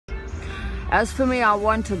As for me, I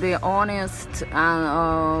want to be honest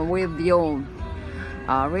and with you.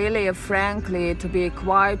 Really, frankly, to be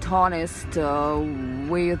quite honest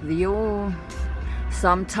with you.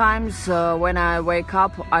 Sometimes when I wake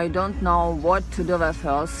up, I don't know what to do at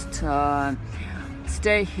first.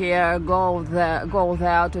 Stay here, go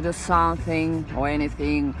there to do something or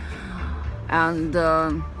anything. And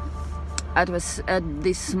at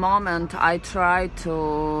this moment, I try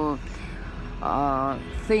to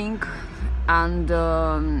think, and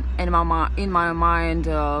in my mind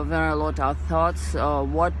there are a lot of thoughts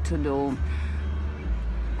what to do.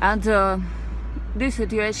 And this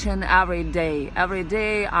situation every day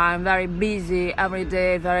I'm very busy. Every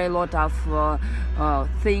day very lot of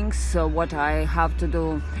things what I have to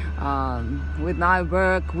do with my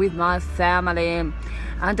work, with my family,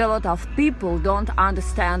 and a lot of people don't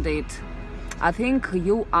understand it. I think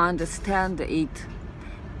you understand it.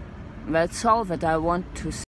 That's all that I want to say.